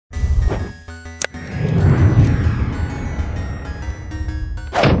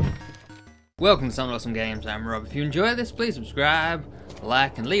Welcome to Some Awesome Games. I'm Rob. If you enjoy this, please subscribe,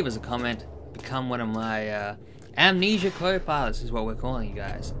 like, and leave us a comment. Become one of my Amnesia co-pilots is what we're calling you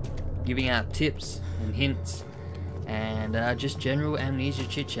guys. Giving out tips and hints and just general Amnesia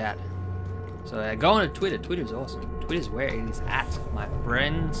chit-chat. So go on to Twitter. Twitter's awesome. Twitter's where it is at, my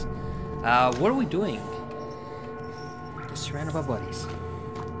friends. What are we doing? Just surrounded by bodies.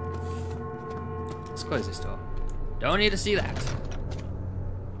 Let's close this door. Don't need to see that.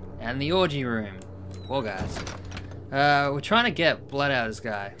 And the orgy room. Poor guys. We're trying to get blood out of this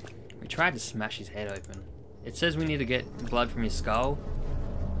guy. We tried to smash his head open. It says we need to get blood from his skull.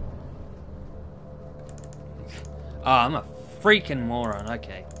 Oh, I'm a freaking moron.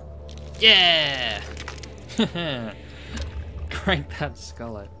 Okay. Yeah! Crank that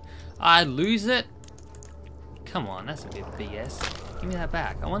skull out. I lose it? Come on, that's a bit BS. Give me that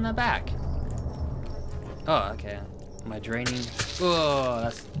back. I want that back. Oh, okay. Am I draining? Oh,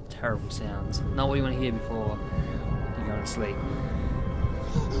 that's terrible sounds. Not what you want to hear before you go to sleep.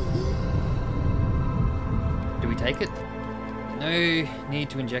 Do we take it? No need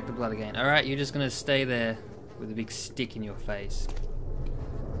to inject the blood again. Alright, you're just gonna stay there with a big stick in your face.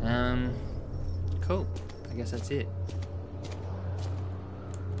 Cool. I guess that's it.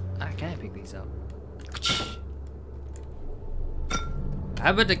 I can't pick these up.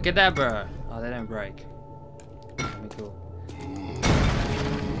 Abracadabra! Oh, they don't break. That'd be cool.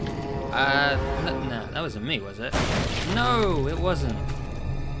 No, that wasn't me, was it? No, it wasn't.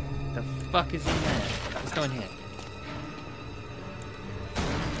 The fuck is in there? Let's go in here.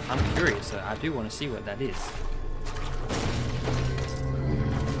 I'm curious, so I do want to see what that is.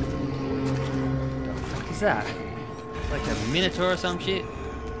 The fuck is that? Like a minotaur or some shit?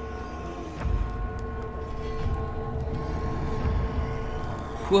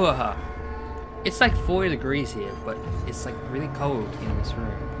 Whoa. It's like 40 degrees here, but it's like really cold in this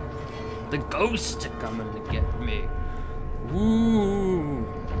room. The ghosts are coming to get me. Woo!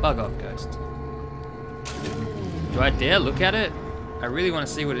 Bug off, ghost. Do I dare look at it? I really want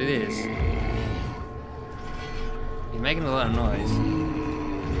to see what it is. You're making a lot of noise.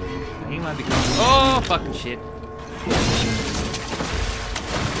 He might be coming. Oh, fucking shit.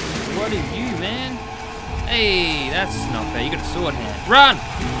 What are you, man? Hey, that's not fair. You got a sword hand. Run!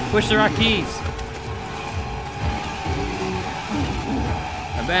 Push the right keys.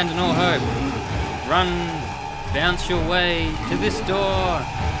 Abandon all hope. Run. Bounce your way to this door.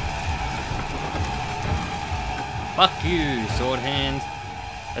 Fuck you, sword hand.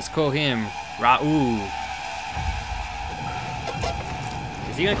 Let's call him Raul.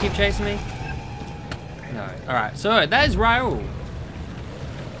 Is he gonna keep chasing me? No. Alright, so that is Raul.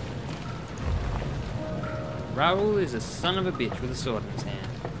 Raul is a son of a bitch with a sword in his hand.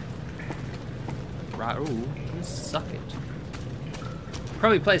 Raul can suck it.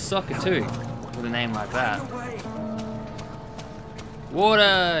 Probably plays soccer too, with a name like that.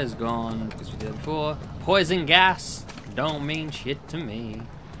 Water is gone, because we did it before. Poison gas don't mean shit to me.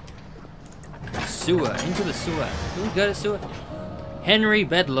 Sewer, into the sewer. Can we go to sewer? Henry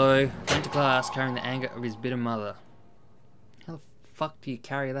Bedloe went to class carrying the anger of his bitter mother. How the fuck do you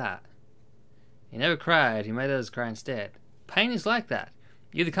carry that? He never cried, he made others cry instead. Pain is like that.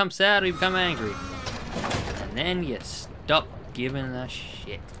 You either become sad or you become angry. And then you stop giving a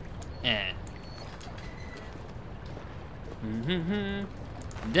shit.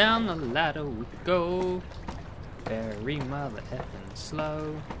 Down the ladder we go. Very mother effing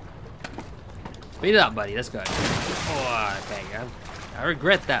slow. Speed it up, buddy. Let's go. Oh, okay. I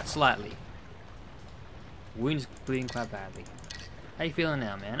regret that slightly. Wound's bleeding quite badly. How you feeling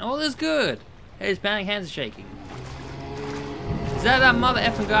now, man? All is good. Head is pounding, hands are shaking. Is that mother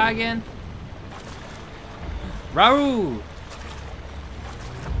effing guy again? Raul!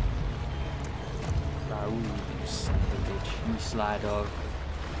 Raul, you son of a bitch. You sly dog.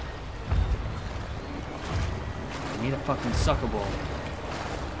 I need a fucking soccer ball.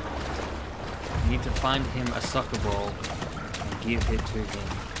 I need to find him a soccer ball and give it to him.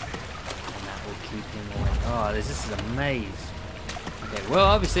 And that will keep him away. Oh, this is a maze. Okay, well,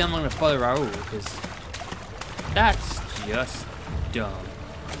 obviously I'm not going to follow Raul because that's just dumb.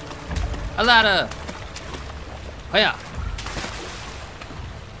 A ladder! Hiya!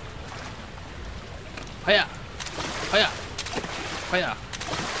 Hiya! Hiya! Hiya!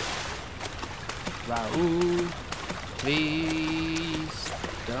 Raul, please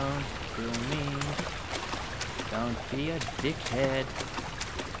don't kill me. Don't be a dickhead.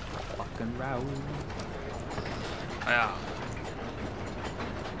 Fucking Raul. Hiya!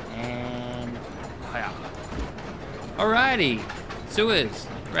 And hiya! Alrighty! Sewers!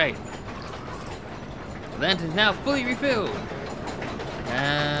 Great. The lantern's now fully refilled.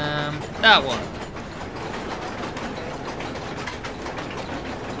 That one.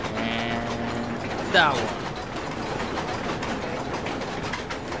 And that one.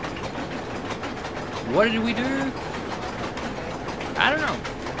 What did we do? I don't know.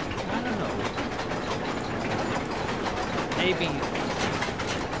 Maybe.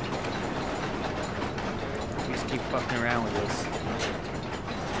 We just keep fucking around with this.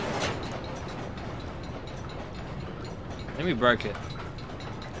 Then we broke it.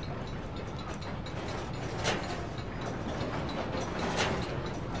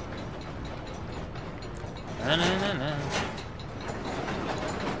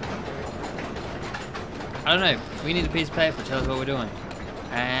 I don't know. We need a piece of paper. Tell us what we're doing.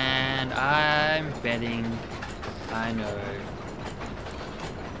 And I'm betting I know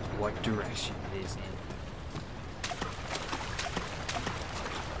what direction it is in.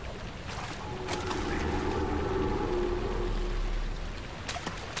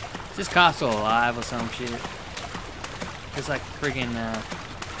 Is this castle alive or some shit? It's like friggin'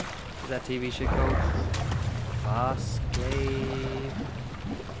 what's that TV shit called? Farscape.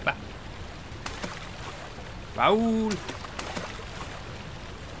 Raul!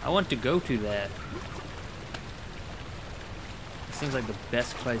 I want to go to that. It seems like the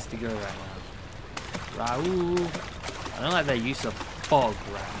best place to go right now. Raul! I don't like that use of fog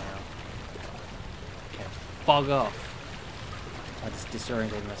right now. Okay, fog off. I just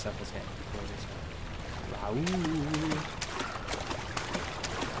disorientated myself this game. Raul!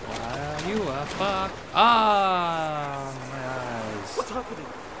 Why are you a fuck? Ah, my eyes. What's happening?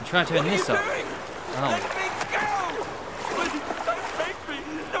 I'm trying to turn this off. Oh. Let me go! Please, don't take me!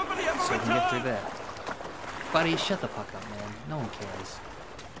 Nobody ever So I can get through returns! that. Buddy, shut the fuck up, man. No one cares.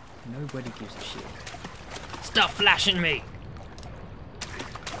 Nobody gives a shit. Stop flashing me!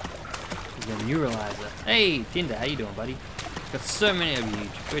 He's a neuralizer. Hey, Tinder, how you doing, buddy? Got so many of you.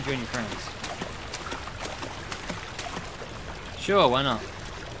 Go join your friends. Sure, why not?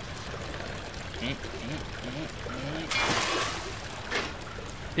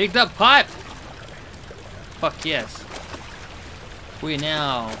 Picked up pipe! Fuck yes. We're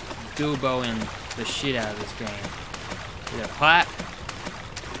now Bilboing the shit out of this game. We got a pipe.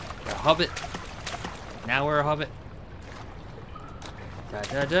 Got a hobbit. Now we're a hobbit. Da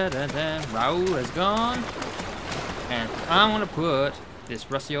da da da da. Raul has gone. And I'm gonna put this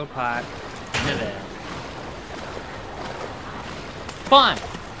rusty old pipe into there. Fine!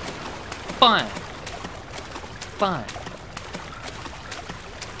 Fine! Fine.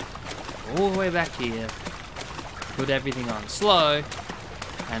 All the way back here. Put everything on slow.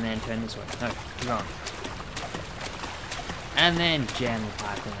 And then turn this way. No, wrong. And then jam the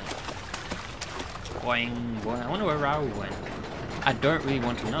pipe in it. Boing, boing. I wonder where Raul went. I don't really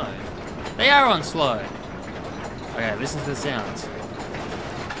want to know. They are on slow. Okay, listen to the sounds.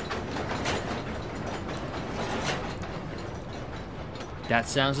 That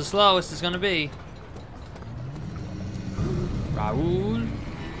sounds the slowest it's gonna be. Raul,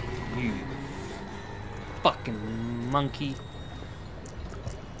 you fucking monkey.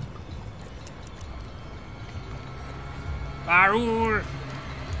 Raul!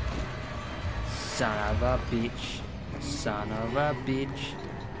 Son of a bitch. Son of a bitch.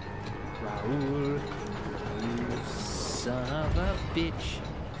 Raul. You son of a bitch.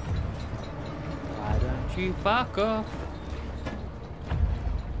 Why don't you fuck off?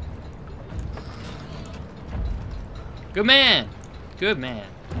 Good man! Good man.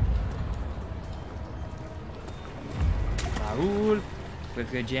 Raul, we've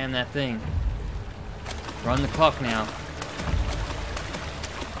got to jam that thing. We're on the clock now.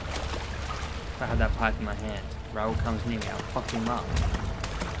 If I had that pipe in my hand, Raul comes near me, I'll fuck him up.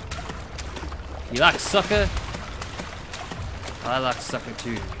 You like sucker? I like sucker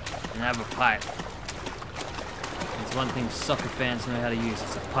too. And I have a pipe. It's one thing sucker fans know how to use,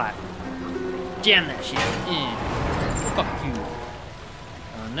 it's a pipe. Jam that shit in. Fuck you.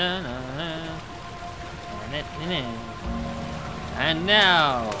 Oh, no, no, no. And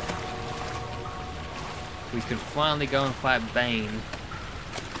now we can finally go and fight Bane.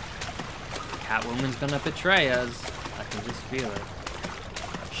 Catwoman's gonna betray us. I can just feel it.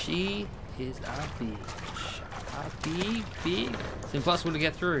 She is a bitch. A big bitch. It's impossible to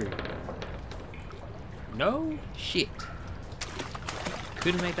get through. No shit.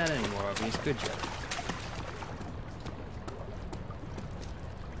 Couldn't make that any more obvious, could you?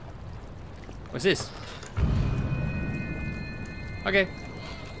 What's this? Okay.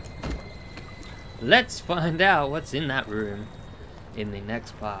 Let's find out what's in that room in the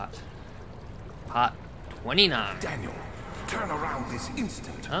next part. Part 29. Daniel, turn around this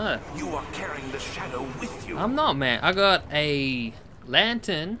instant. Ah. You are carrying the shadow with you. I'm not, man. I got a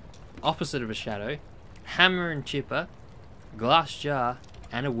lantern, opposite of a shadow, hammer and chipper, glass jar,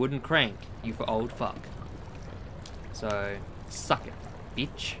 and a wooden crank. You for old fuck. So, suck it,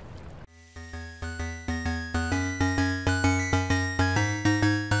 bitch.